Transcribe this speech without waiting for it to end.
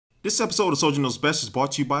This episode of Soulra Knows Best is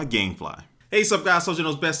brought to you by Gamefly. Hey, what's up guys, Soulra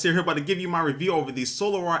Knows Best here about to give you my review over the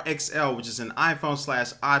Soulra XL, which is an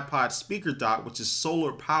iPhone/iPod speaker dock, which is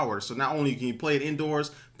solar powered. So not only can you play it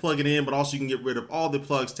indoors, plug it in, but also you can get rid of all the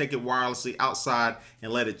plugs, take it wirelessly outside,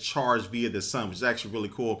 and let it charge via the sun, which is actually really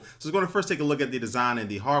cool. So we're going to first take a look at the design and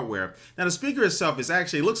the hardware. Now the speaker itself is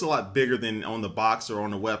actually, it looks a lot bigger than on the box or on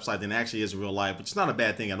the website than it actually is in real life, which is not a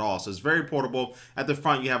bad thing at all. So it's very portable. At the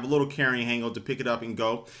front you have a little carrying handle to pick it up and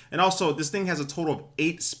go. And also this thing has a total of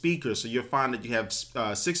 8 speakers. So you'll find that you have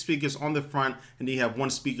 6 speakers on the front and then you have 1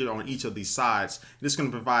 speaker on each of these sides. This is going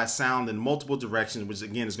to provide sound in multiple directions, which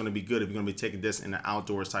again is going to be good if you're going to be taking this in an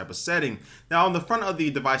outdoors type of setting. Now on the front of the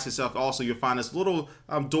device itself also you'll find this little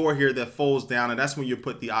door here that folds down, and that's when you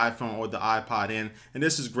put the iPhone or the iPod in. And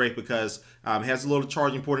this is great because it has a little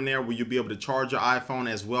charging port in there where you'll be able to charge your iPhone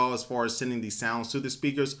as well as far as sending these sounds to the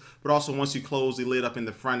speakers. But also once you close the lid up in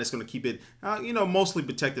the front, it's going to keep it mostly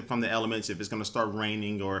protected from the elements. If it's going to start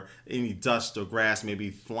raining or any dust or grass maybe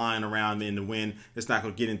flying around in the wind, it's not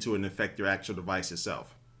going to get into it and affect your actual device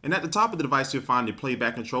itself. And at the top of the device, you'll find the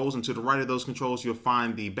playback controls, and to the right of those controls, you'll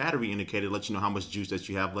find the battery indicator to let you know how much juice that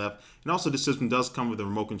you have left. And also the system does come with a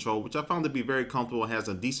remote control, which I found to be very comfortable and has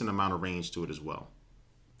a decent amount of range to it as well.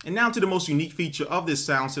 And now to the most unique feature of this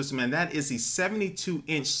sound system, and that is the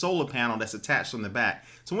 72-inch solar panel that's attached on the back.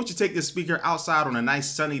 So once you take this speaker outside on a nice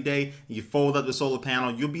sunny day and you fold up the solar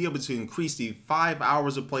panel, you'll be able to increase the 5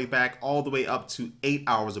 hours of playback all the way up to 8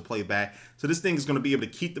 hours of playback. So this thing is going to be able to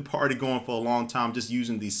keep the party going for a long time just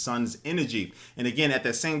using the sun's energy. And again, at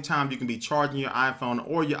the same time, you can be charging your iPhone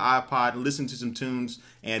or your iPod, listen to some tunes,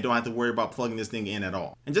 and don't have to worry about plugging this thing in at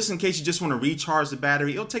all. And just in case you just want to recharge the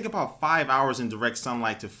battery, it'll take about 5 hours in direct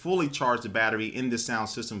sunlight to fully charge the battery in this sound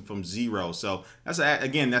system from zero. So that's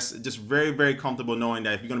just very, very comfortable knowing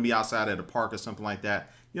that if you're going to be outside at a park or something like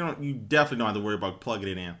that, you definitely don't have to worry about plugging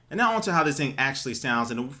it in. And now on to how this thing actually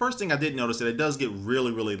sounds. And the first thing I did notice that it does get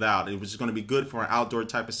really, really loud. It was going to be good for an outdoor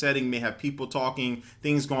type of setting. You may have people talking,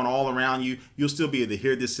 things going all around you. You'll still be able to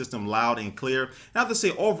hear this system loud and clear. And I have to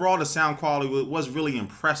say, overall, the sound quality was really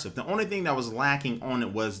impressive. The only thing that was lacking on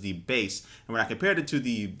it was the bass. And when I compared it to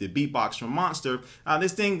the Beatbox from Monster,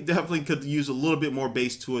 this thing definitely could use a little bit more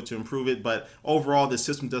bass to it to improve it. But overall, the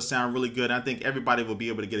system does sound really good. I think everybody will be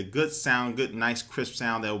able to get a good sound, good, nice, crisp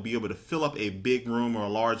sound that will be able to fill up a big room or a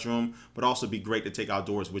large room, but also be great to take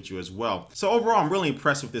outdoors with you as well. So overall, I'm really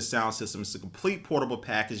impressed with this sound system. It's a complete portable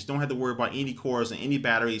package. You don't have to worry about any cords or any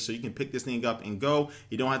batteries, so you can pick this thing up and go.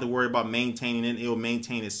 You don't have to worry about maintaining it. It will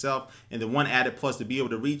maintain itself. And the one added plus to be able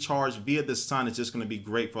to recharge via the sun is just going to be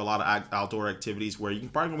great for a lot of outdoor activities where you can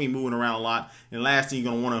probably be moving around a lot. And the last thing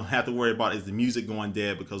you're going to want to have to worry about is the music going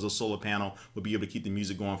dead, because the solar panel will be able to keep the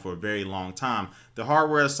music going for a very long time. The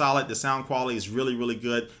hardware is solid. The sound quality is really, really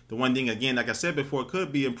good. The one thing, again, like I said before,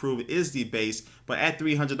 could be improved is the bass, but at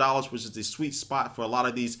 $300, which is the sweet spot for a lot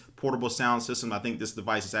of these portable sound systems, I think this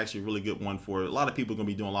device is actually a really good one for it. A lot of people are going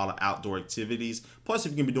to be doing a lot of outdoor activities. Plus,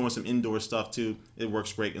 if you're going to be doing some indoor stuff too, it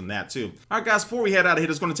works great in that too. All right, guys, before we head out of here,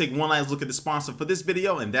 just going to take one last look at the sponsor for this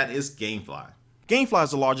video, and that is Gamefly. Gamefly is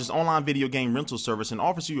the largest online video game rental service and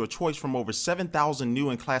offers you a choice from over 7,000 new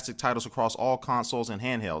and classic titles across all consoles and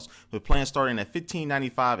handhelds. With plans starting at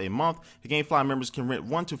 $15.95 a month, the Gamefly members can rent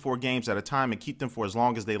 1 to 4 games at a time and keep them for as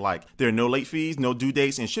long as they like. There are no late fees, no due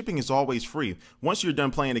dates, and shipping is always free. Once you're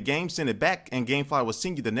done playing the game, send it back and Gamefly will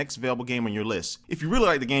send you the next available game on your list. If you really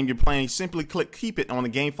like the game you're playing, simply click Keep It on the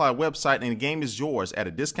Gamefly website and the game is yours at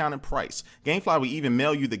a discounted price. Gamefly will even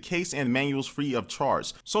mail you the case and manuals free of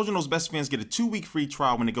charge. Soulra Knows Best fans get a 2-week free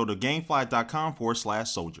trial when they go to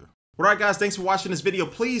gamefly.com/Soulra. Alright guys, thanks for watching this video.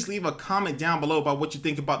 Please leave a comment down below about what you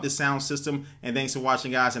think about this sound system. And thanks for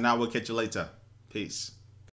watching guys, and I will catch you later. Peace.